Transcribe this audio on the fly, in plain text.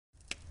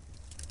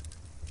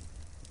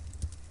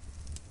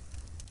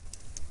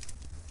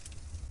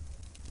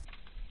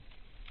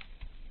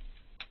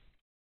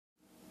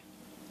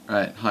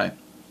Alright, hi.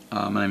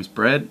 My name's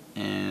Brad,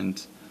 and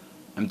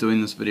I'm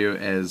doing this video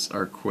as a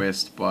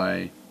request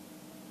by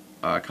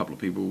a couple of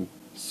people.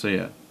 So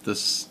yeah,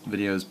 this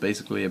video is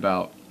basically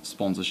about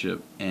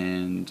sponsorship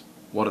and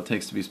what it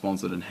takes to be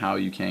sponsored and how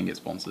you can get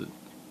sponsored.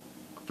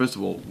 First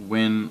of all,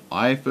 when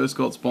I first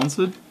got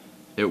sponsored,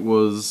 it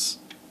was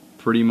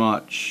pretty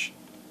much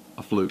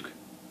a fluke.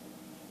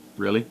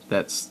 Really,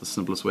 that's the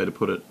simplest way to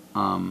put it.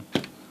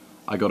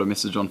 I got a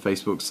message on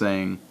Facebook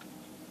saying,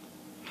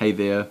 "Hey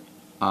there,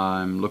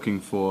 I'm looking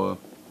for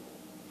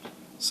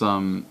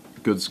some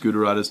good scooter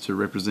riders to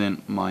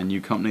represent my new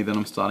company that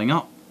I'm starting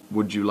up.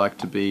 Would you like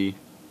to be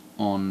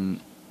on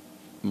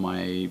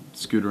my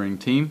scootering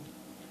team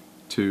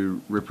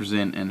to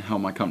represent and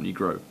help my company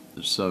grow?"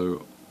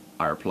 So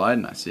I replied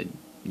and I said,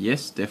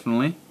 yes,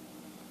 definitely.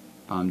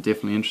 I'm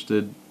definitely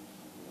interested,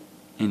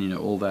 and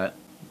all that.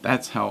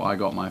 That's how I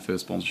got my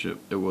first sponsorship.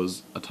 It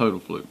was a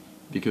total fluke,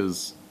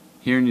 because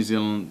here in New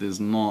Zealand there's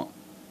not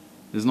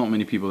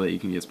many people that you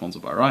can get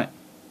sponsored by, right?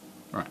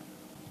 Right.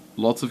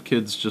 Lots of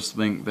kids just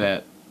think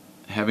that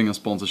having a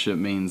sponsorship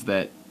means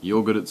that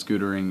you're good at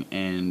scootering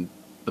and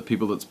the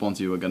people that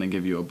sponsor you are going to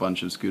give you a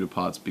bunch of scooter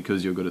parts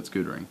because you're good at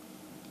scootering.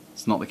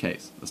 It's not the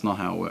case. That's not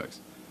how it works.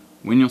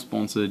 When you're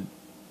sponsored,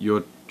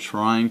 you're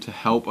trying to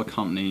help a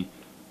company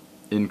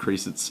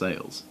increase its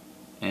sales,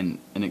 and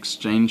in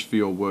exchange for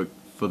your work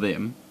for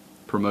them,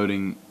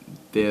 promoting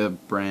their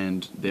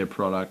brand, their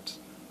product,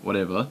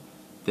 whatever,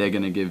 they're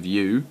going to give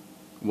you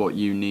what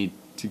you need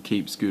to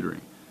keep scootering.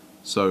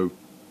 So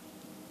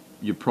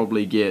you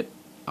probably get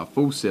a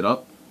full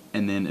setup,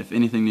 and then if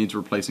anything needs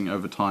replacing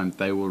over time,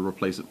 they will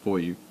replace it for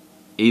you,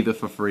 either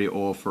for free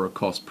or for a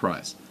cost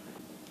price.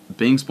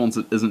 Being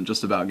sponsored isn't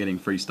just about getting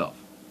free stuff.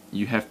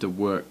 You have to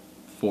work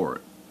for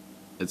it.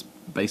 It's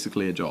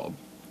basically a job.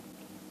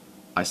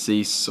 I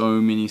see so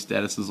many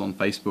statuses on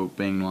Facebook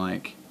being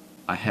like,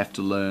 I have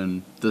to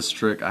learn this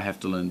trick, I have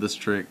to learn this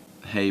trick,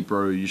 hey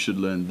bro, you should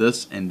learn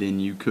this, and then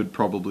you could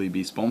probably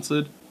be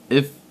sponsored.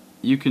 If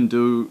you can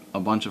do a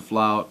bunch of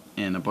flout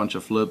and a bunch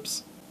of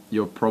flips,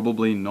 you're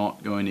probably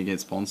not going to get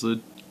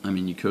sponsored. I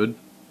mean, you could,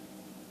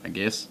 I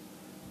guess,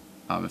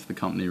 if the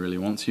company really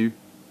wants you.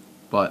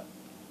 But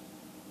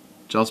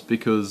just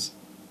because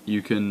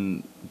you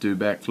can do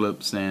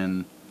backflips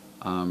and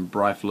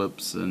bri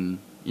flips and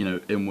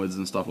inwards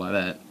and stuff like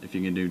that, if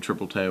you can do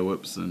triple tail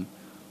whips and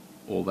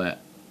all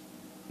that,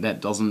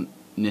 that doesn't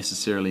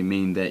necessarily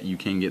mean that you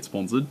can get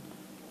sponsored.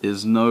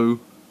 There's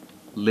no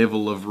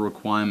level of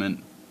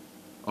requirement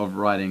of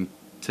riding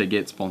to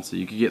get sponsored.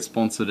 You could get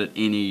sponsored at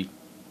any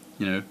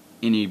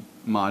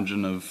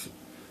margin of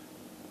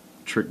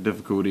trick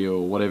difficulty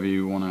or whatever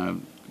you want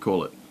to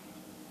call it.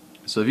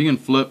 So if you can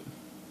flip,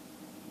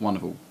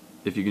 wonderful.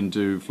 If you can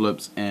do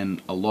flips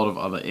and a lot of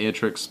other air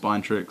tricks,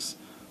 spine tricks,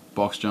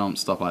 box jumps,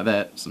 stuff like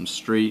that, some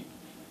street,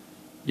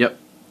 yep,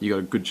 you got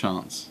a good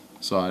chance.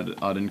 So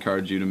I'd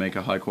encourage you to make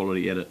a high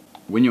quality edit.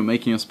 When you're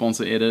making a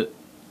sponsor edit,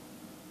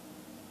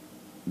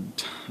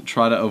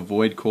 try to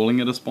avoid calling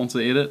it a sponsor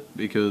edit,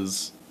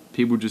 because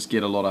people just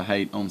get a lot of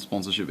hate on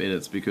sponsorship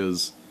edits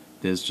because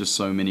there's just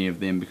so many of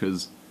them,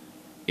 because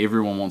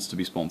everyone wants to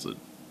be sponsored.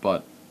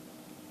 But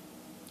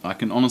I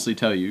can honestly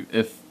tell you,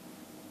 if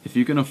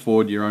you can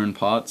afford your own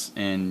parts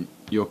and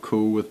you're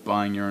cool with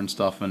buying your own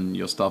stuff and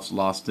your stuff's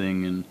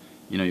lasting and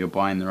you're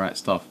buying the right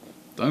stuff,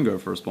 don't go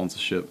for a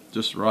sponsorship.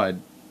 Just ride,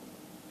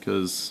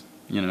 because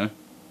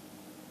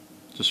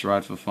just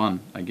ride for fun,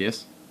 I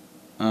guess.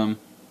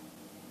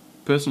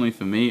 Personally,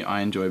 for me,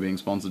 I enjoy being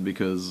sponsored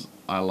because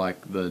I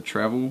like the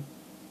travel,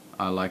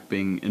 I like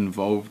being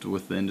involved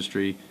with the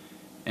industry,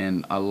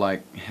 and I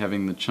like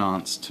having the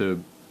chance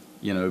to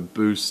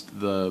boost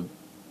the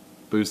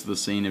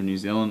scene of New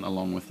Zealand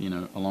along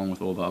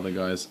with all the other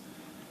guys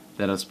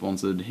that are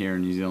sponsored here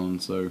in New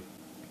Zealand. So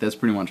that's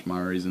pretty much my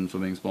reason for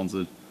being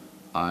sponsored.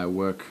 I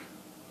work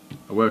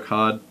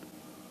hard,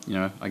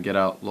 I get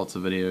out lots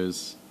of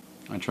videos,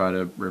 I try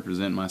to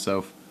represent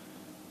myself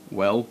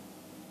well.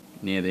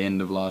 Near the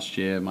end of last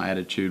year, my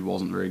attitude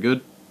wasn't very good,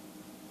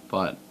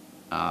 but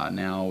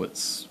now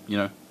it's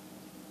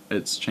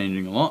it's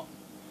changing a lot,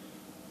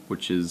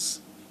 which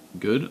is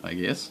good, I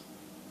guess.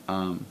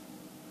 So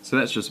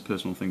that's just a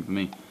personal thing for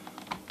me.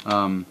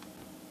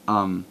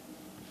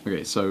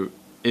 Okay, so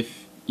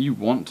if you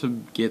want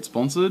to get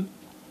sponsored,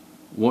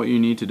 what you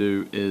need to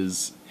do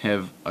is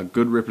have a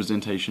good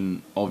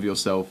representation of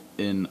yourself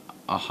in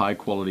a high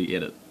quality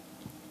edit,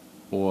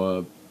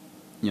 or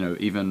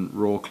even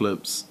raw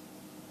clips,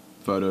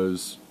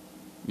 photos,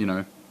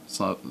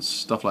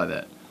 stuff like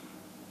that.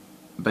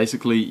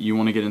 Basically, you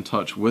want to get in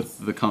touch with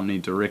the company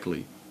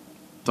directly.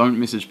 Don't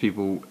message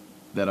people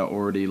that are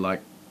already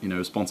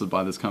sponsored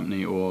by this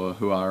company or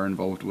who are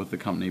involved with the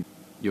company.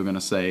 You're going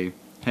to say,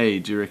 hey,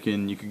 do you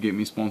reckon you could get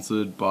me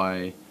sponsored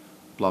by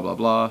blah blah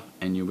blah,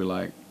 and you'll be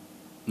like,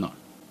 no.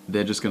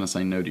 They're just going to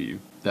say no to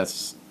you.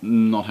 That's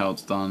not how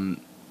it's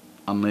done,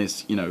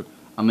 unless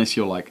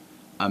you're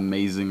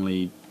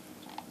amazingly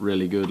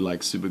really good,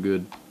 super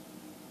good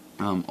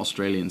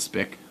Australian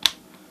spec.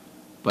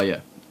 But yeah,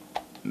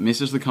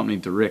 message the company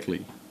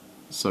directly.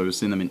 So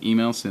send them an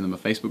email, send them a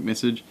Facebook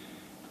message,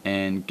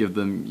 and give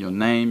them your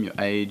name, your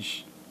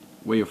age,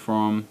 where you're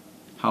from,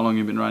 how long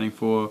you've been riding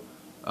for,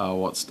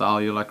 what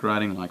style you like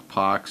riding, like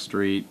park,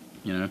 street,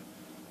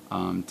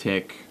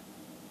 tech,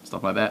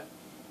 stuff like that.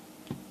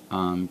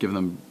 Give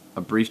them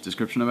a brief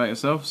description about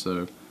yourself.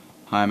 So,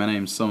 hi, my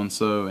name's so and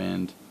so,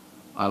 and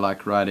I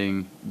like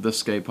riding this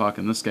skate park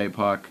and this skate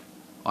park.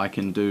 I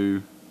can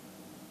do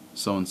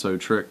so and so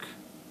trick,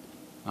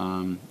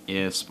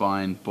 air,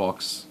 spine,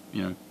 box,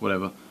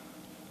 whatever.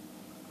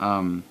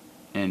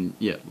 And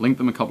yeah, link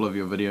them a couple of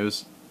your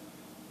videos.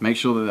 Make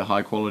sure that they're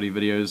high quality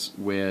videos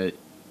where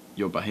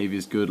your behavior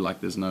is good,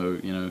 like there's no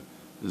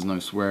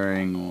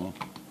swearing or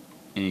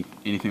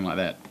anything like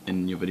that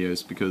in your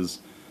videos, because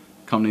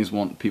companies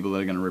want people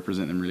that are going to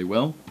represent them really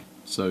well.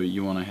 So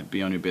you want to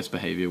be on your best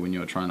behavior when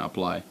you're trying to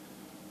apply.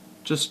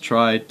 Just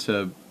try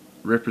to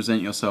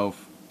represent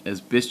yourself as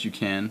best you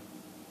can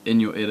in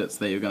your edits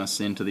that you're going to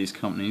send to these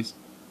companies.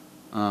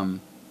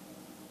 And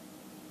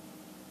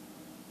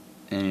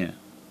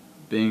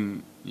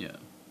yeah,